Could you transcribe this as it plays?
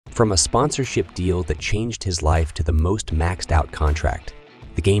From a sponsorship deal that changed his life to the most maxed out contract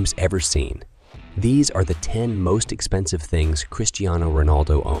the game's ever seen, these are the 10 most expensive things Cristiano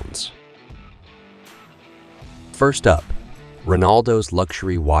Ronaldo owns. First up, Ronaldo's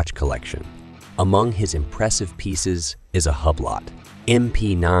luxury watch collection. Among his impressive pieces is a hublot,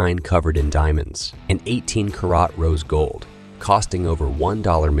 MP9 covered in diamonds, and 18-karat rose gold, costing over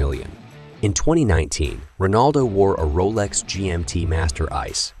 $1 million. In 2019, Ronaldo wore a Rolex GMT Master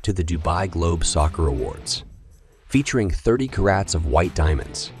Ice to the Dubai Globe Soccer Awards, featuring 30 carats of white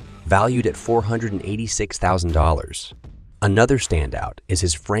diamonds, valued at $486,000. Another standout is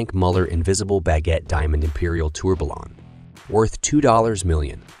his Frank Muller Invisible Baguette Diamond Imperial Tourbillon, worth $2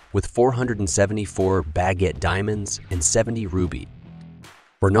 million, with 474 baguette diamonds and 70 rubies.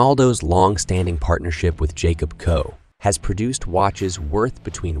 Ronaldo's long-standing partnership with Jacob Co. has produced watches worth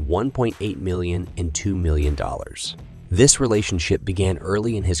between $1.8 million and $2 million. This relationship began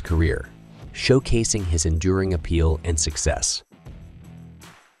early in his career, showcasing his enduring appeal and success.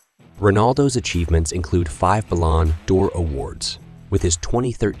 Ronaldo's achievements include 5 Ballon d'Or awards, with his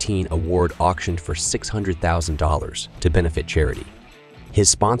 2013 award auctioned for $600,000 to benefit charity. His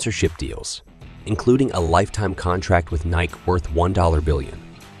sponsorship deals, including a lifetime contract with Nike worth $1 billion,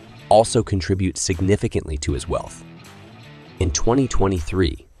 also contribute significantly to his wealth. In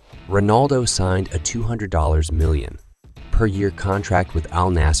 2023, Ronaldo signed a $200 million per year contract with Al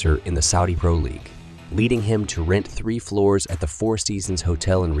Nassr in the Saudi Pro League, leading him to rent 3 floors at the Four Seasons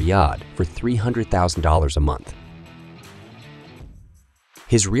Hotel in Riyadh for $300,000 a month.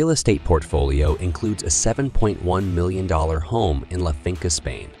 His real estate portfolio includes a $7.1 million home in La Finca,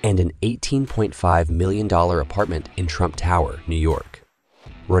 Spain, and an $18.5 million apartment in Trump Tower, New York.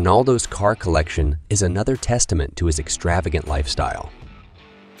 Ronaldo's car collection is another testament to his extravagant lifestyle.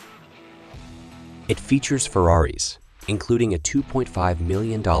 It features Ferraris, including a $2.5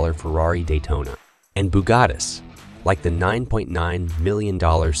 million Ferrari Daytona, and Bugattis, like the $9.9 million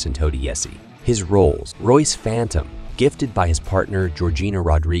Centodi Yessi. His Rolls-Royce Phantom, gifted by his partner Georgina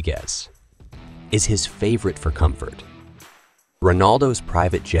Rodriguez, is his favorite for comfort. Ronaldo's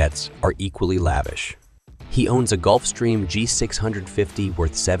private jets are equally lavish. He owns a Gulfstream G650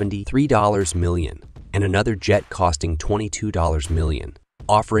 worth $73 million and another jet costing $22 million,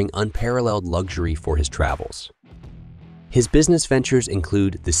 offering unparalleled luxury for his travels. His business ventures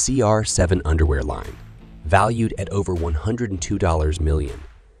include the CR7 underwear line, valued at over $102 million,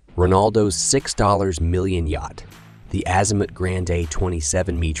 Ronaldo's $6 million yacht, the Azimut Grande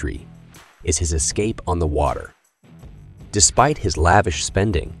 27 Mitri, is his escape on the water. Despite his lavish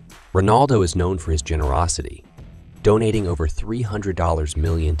spending, Ronaldo is known for his generosity, donating over $300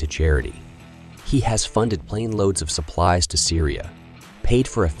 million to charity. He has funded plane loads of supplies to Syria, paid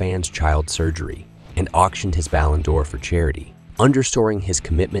for a fan's child surgery, and auctioned his Ballon d'Or for charity, underscoring his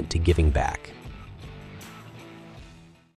commitment to giving back.